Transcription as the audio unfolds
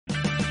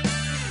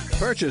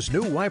Purchase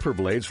new wiper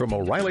blades from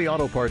O'Reilly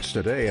Auto Parts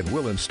today and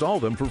we'll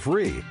install them for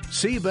free.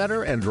 See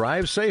better and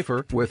drive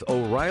safer with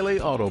O'Reilly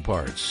Auto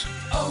Parts.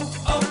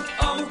 O'Reilly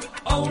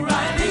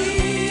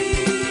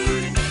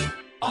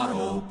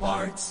Auto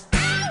Parts.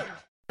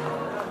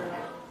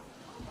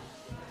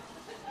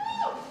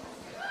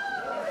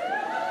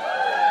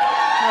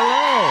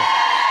 Hello.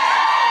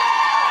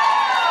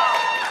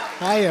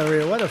 Hi,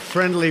 everyone. What a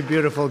friendly,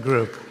 beautiful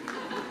group.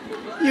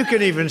 You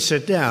can even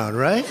sit down,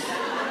 right?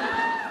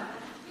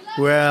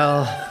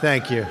 Well,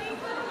 thank you.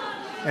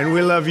 And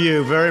we love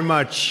you very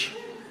much.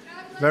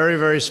 Very,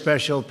 very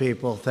special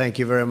people. Thank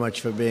you very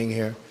much for being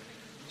here.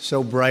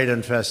 So bright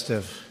and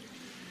festive.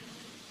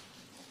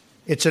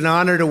 It's an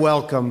honor to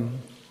welcome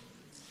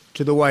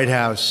to the White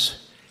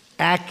House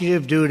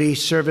active duty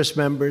service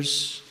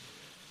members,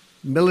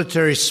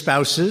 military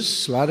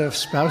spouses, a lot of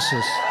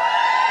spouses,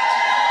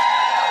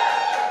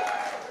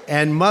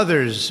 and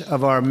mothers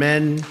of our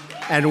men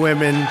and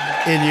women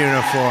in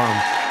uniform.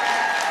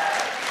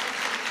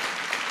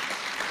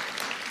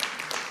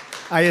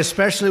 I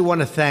especially want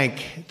to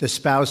thank the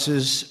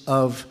spouses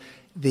of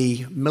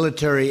the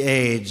military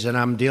aides, and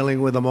I'm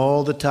dealing with them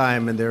all the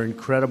time, and they're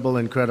incredible,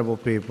 incredible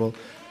people,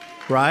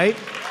 right?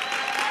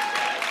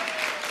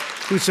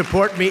 Who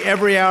support me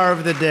every hour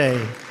of the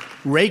day.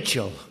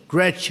 Rachel,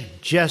 Gretchen,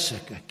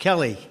 Jessica,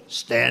 Kelly,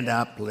 stand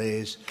up,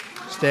 please.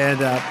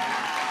 Stand up.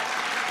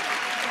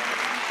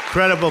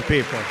 Incredible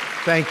people.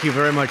 Thank you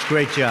very much.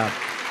 Great job.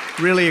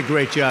 Really a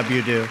great job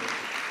you do.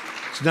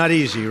 It's not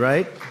easy,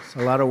 right? It's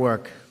a lot of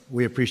work.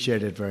 We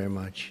appreciate it very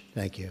much.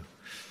 Thank you.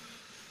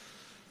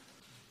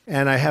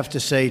 And I have to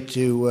say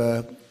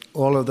to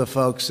all of the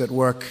folks that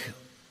work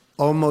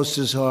almost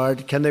as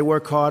hard, can they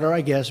work harder? I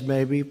guess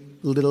maybe a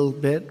little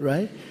bit,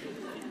 right?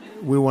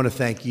 We want to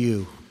thank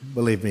you.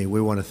 Believe me,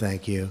 we want to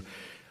thank you.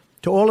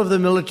 To all of the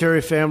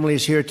military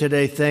families here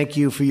today, thank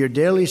you for your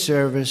daily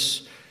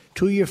service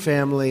to your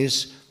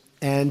families,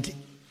 and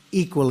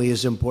equally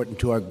as important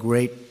to our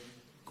great,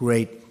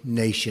 great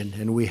nation.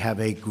 And we have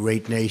a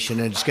great nation,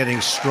 and it's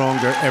getting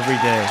stronger every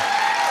day.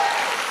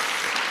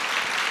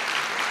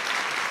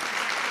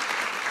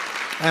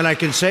 And I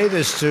can say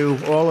this to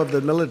all of the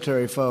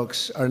military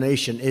folks, our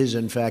nation is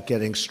in fact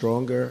getting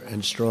stronger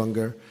and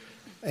stronger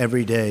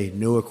every day.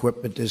 New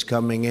equipment is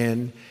coming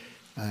in.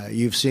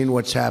 You've seen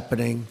what's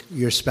happening.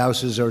 Your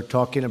spouses are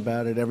talking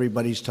about it.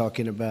 Everybody's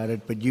talking about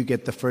it. But you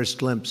get the first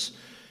glimpse.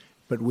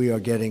 But we are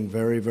getting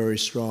very, very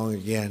strong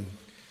again.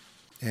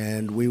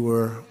 And we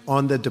were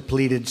on the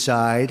depleted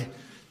side,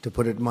 to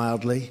put it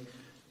mildly.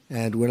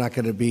 And we're not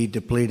going to be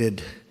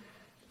depleted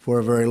for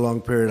a very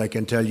long period. I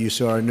can tell you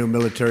saw our new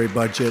military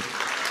budget.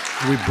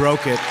 We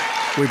broke it.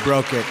 We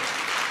broke it.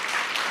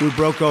 We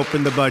broke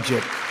open the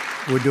budget.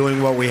 We're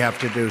doing what we have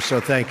to do.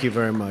 So thank you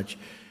very much.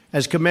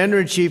 As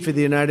Commander-in-Chief of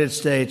the United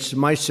States,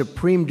 my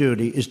supreme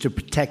duty is to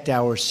protect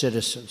our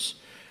citizens.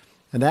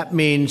 And that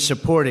means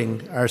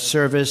supporting our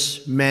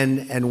service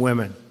men and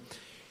women.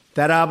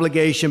 That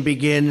obligation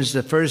begins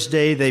the first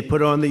day they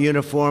put on the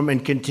uniform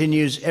and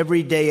continues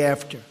every day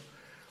after,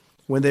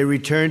 when they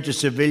return to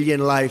civilian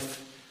life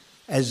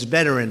as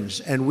veterans.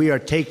 And we are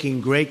taking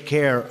great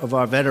care of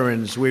our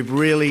veterans. We've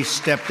really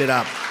stepped it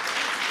up.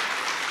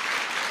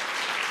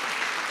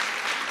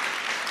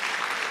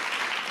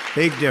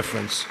 Big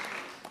difference.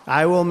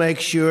 I will make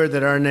sure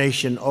that our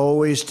nation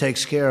always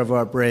takes care of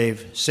our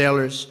brave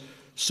sailors,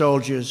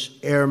 soldiers,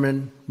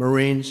 airmen,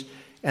 Marines,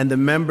 and the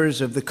members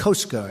of the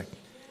Coast Guard.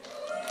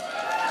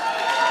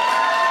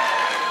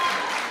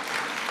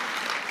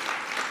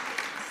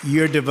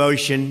 Your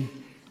devotion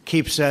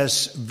keeps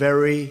us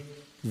very,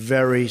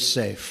 very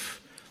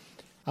safe.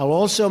 I'll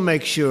also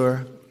make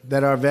sure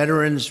that our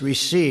veterans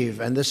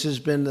receive, and this has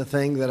been the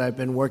thing that I've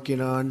been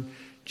working on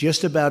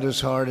just about as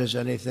hard as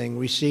anything,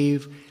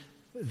 receive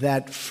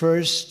that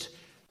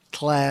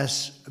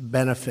first-class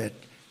benefit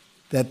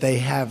that they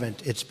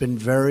haven't. It's been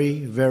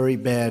very, very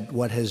bad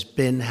what has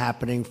been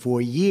happening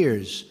for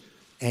years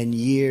and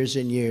years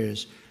and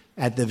years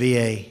at the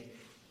VA.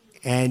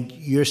 And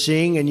you're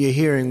seeing and you're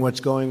hearing what's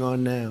going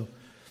on now.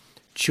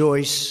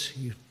 Choice,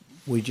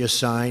 we just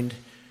signed,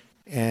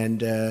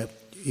 and you're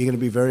going to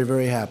be very,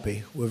 very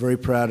happy. We're very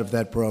proud of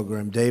that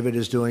program. David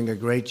is doing a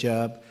great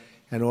job,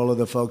 and all of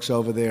the folks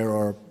over there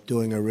are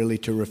doing a really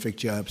terrific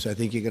job. So I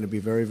think you're going to be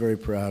very, very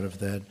proud of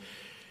that.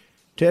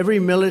 To every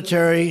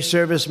military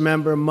service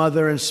member,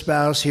 mother, and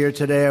spouse here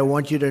today, I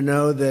want you to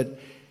know that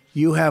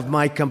you have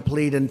my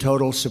complete and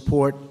total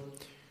support.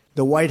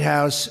 The White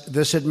House,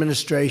 this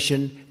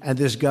administration, and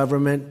this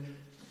government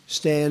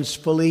stands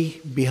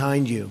fully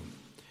behind you.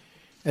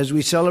 As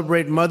we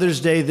celebrate Mother's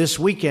Day this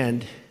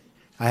weekend,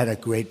 I had a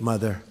great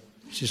mother.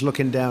 She's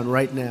looking down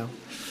right now.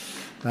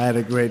 I had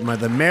a great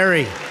mother.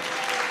 Mary.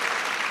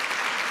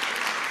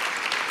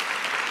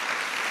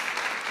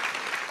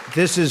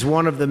 This is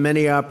one of the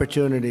many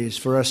opportunities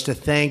for us to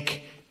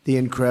thank the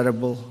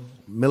incredible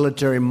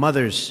military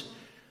mothers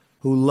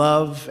who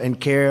love and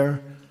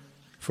care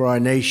for our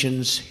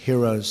nation's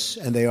heroes,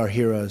 and they are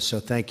heroes, so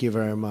thank you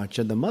very much.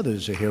 And the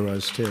mothers are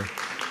heroes, too.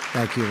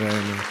 Thank you very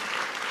much.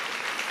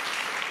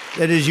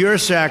 It is your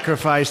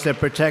sacrifice that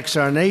protects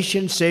our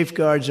nation,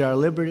 safeguards our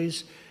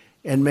liberties,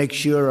 and makes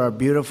sure our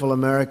beautiful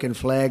American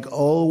flag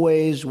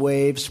always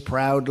waves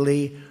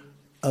proudly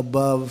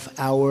above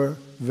our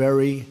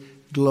very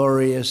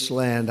glorious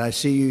land. I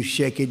see you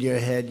shaking your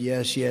head,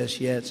 yes,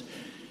 yes, yes.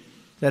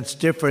 That's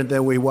different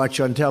than we watch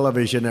on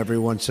television every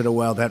once in a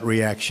while, that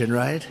reaction,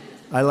 right?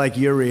 I like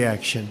your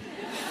reaction.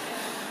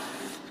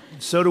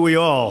 So do we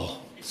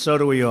all. So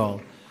do we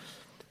all.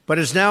 But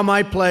it's now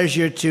my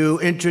pleasure to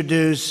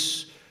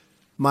introduce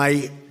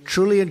my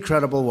truly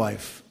incredible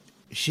wife.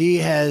 She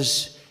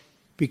has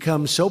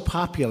become so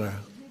popular.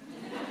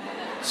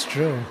 It's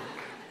true.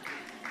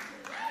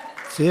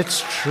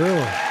 It's true.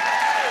 In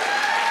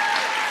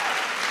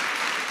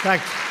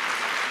fact,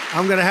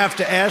 I'm going to have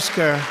to ask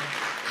her,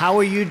 how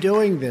are you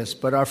doing this?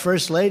 But our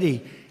First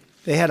Lady,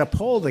 they had a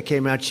poll that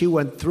came out. She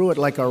went through it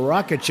like a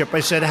rocket ship. I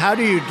said, how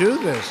do you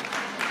do this?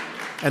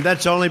 And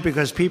that's only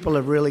because people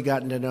have really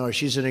gotten to know her.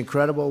 She's an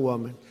incredible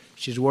woman.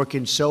 She's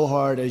working so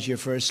hard as your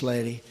First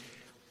Lady.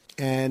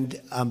 And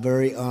I'm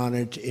very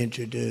honored to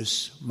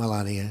introduce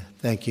Melania.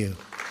 Thank you.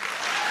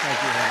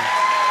 Thank you, honey.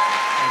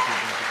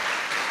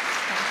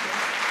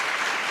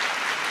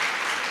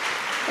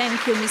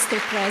 Thank you, Mr.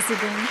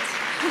 President.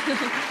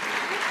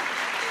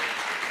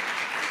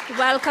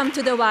 Welcome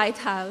to the White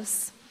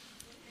House.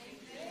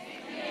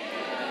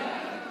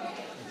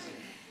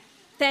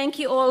 Thank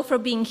you all for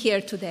being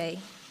here today.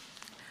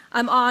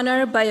 I'm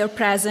honored by your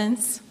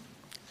presence,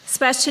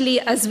 especially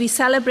as we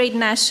celebrate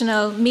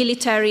National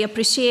Military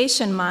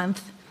Appreciation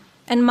Month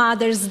and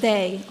Mother's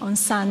Day on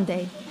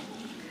Sunday.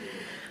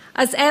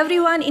 As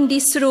everyone in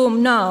this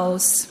room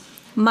knows,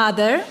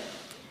 Mother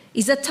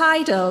is a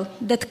title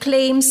that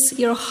claims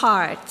your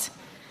heart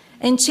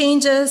and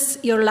changes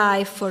your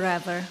life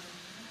forever.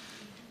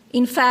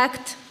 In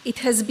fact, it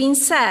has been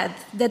said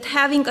that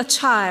having a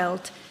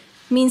child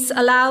means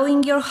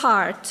allowing your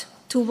heart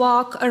to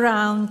walk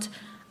around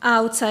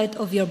outside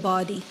of your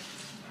body.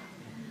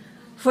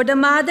 For the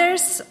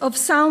mothers of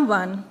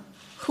someone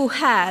who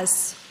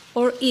has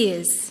or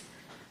is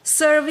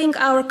serving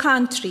our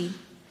country,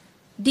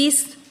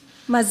 this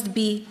must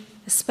be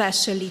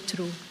especially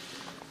true.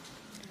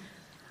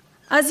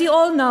 As you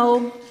all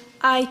know,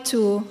 I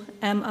too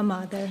am a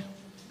mother.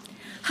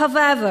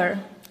 However,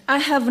 I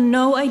have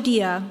no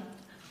idea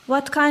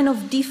what kind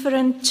of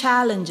different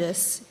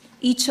challenges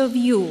each of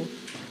you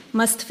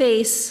must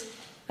face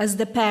as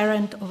the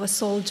parent of a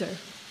soldier.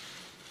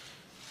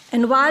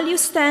 And while you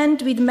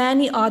stand with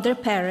many other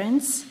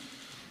parents,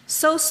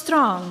 so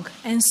strong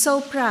and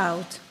so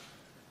proud,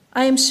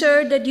 I am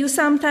sure that you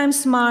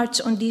sometimes march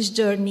on this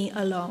journey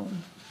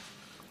alone.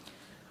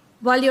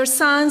 While your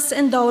sons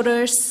and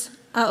daughters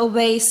are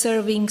away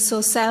serving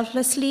so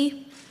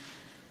selflessly,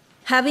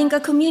 having a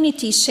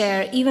community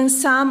share even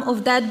some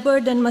of that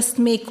burden must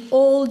make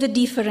all the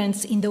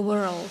difference in the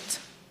world.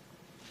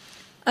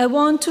 I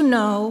want you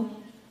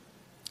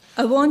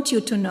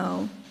to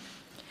know,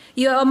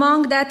 you are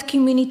among that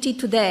community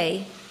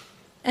today,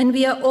 and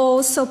we are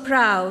all so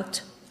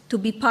proud to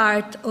be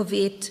part of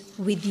it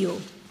with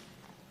you.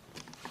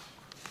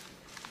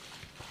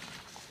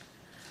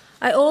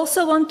 I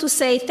also want to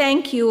say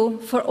thank you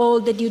for all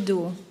that you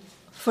do,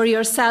 for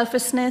your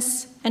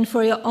selflessness and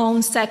for your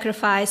own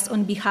sacrifice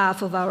on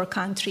behalf of our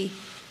country.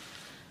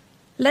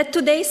 Let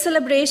today's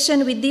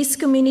celebration with this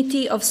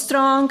community of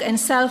strong and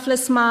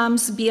selfless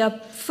moms be a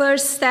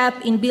first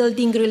step in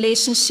building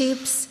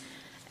relationships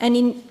and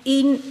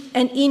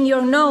in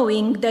your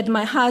knowing that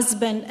my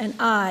husband and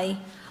I,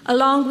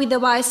 along with the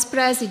Vice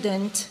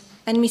President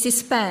and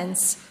Mrs.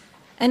 Pence,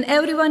 and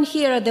everyone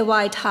here at the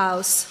White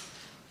House,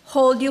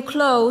 hold you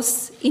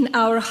close in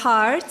our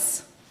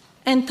hearts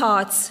and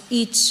thoughts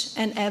each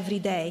and every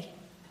day.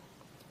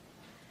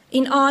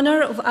 In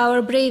honor of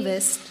our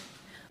bravest,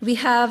 we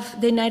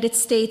have the United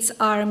States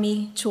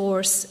Army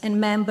Corps and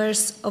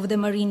members of the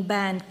Marine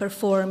Band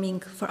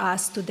performing for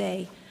us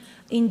today.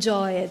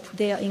 Enjoy it,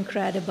 they are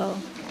incredible.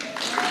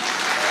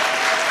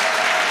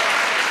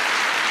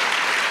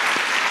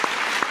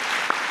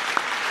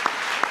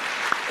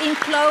 In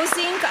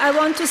closing, I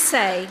want to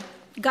say,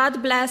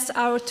 God bless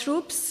our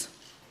troops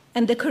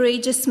and the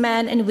courageous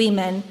men and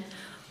women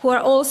who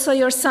are also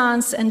your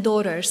sons and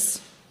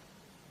daughters.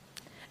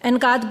 And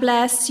God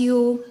bless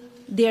you,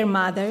 dear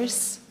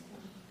mothers,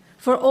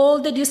 for all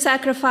that you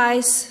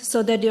sacrifice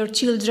so that your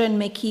children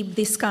may keep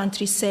this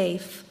country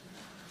safe.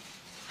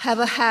 Have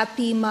a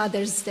happy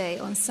Mother's Day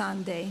on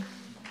Sunday.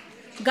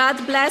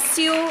 God bless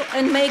you,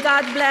 and may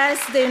God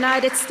bless the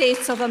United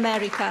States of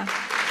America.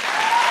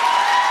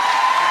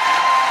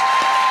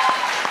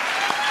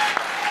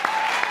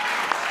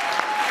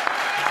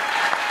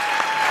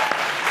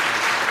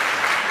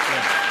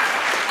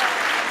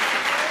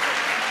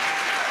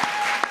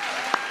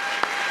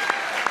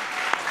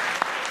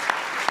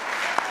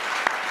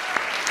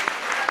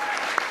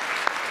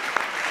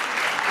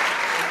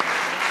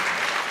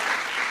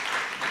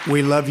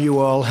 We love you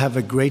all. Have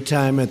a great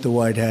time at the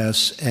White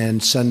House.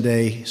 And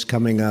Sunday is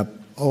coming up.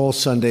 All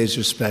Sundays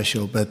are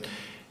special, but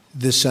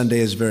this Sunday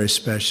is very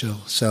special.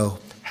 So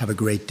Have a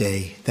great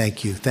day.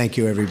 Thank you. Thank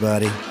you,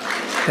 everybody.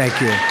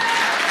 Thank you.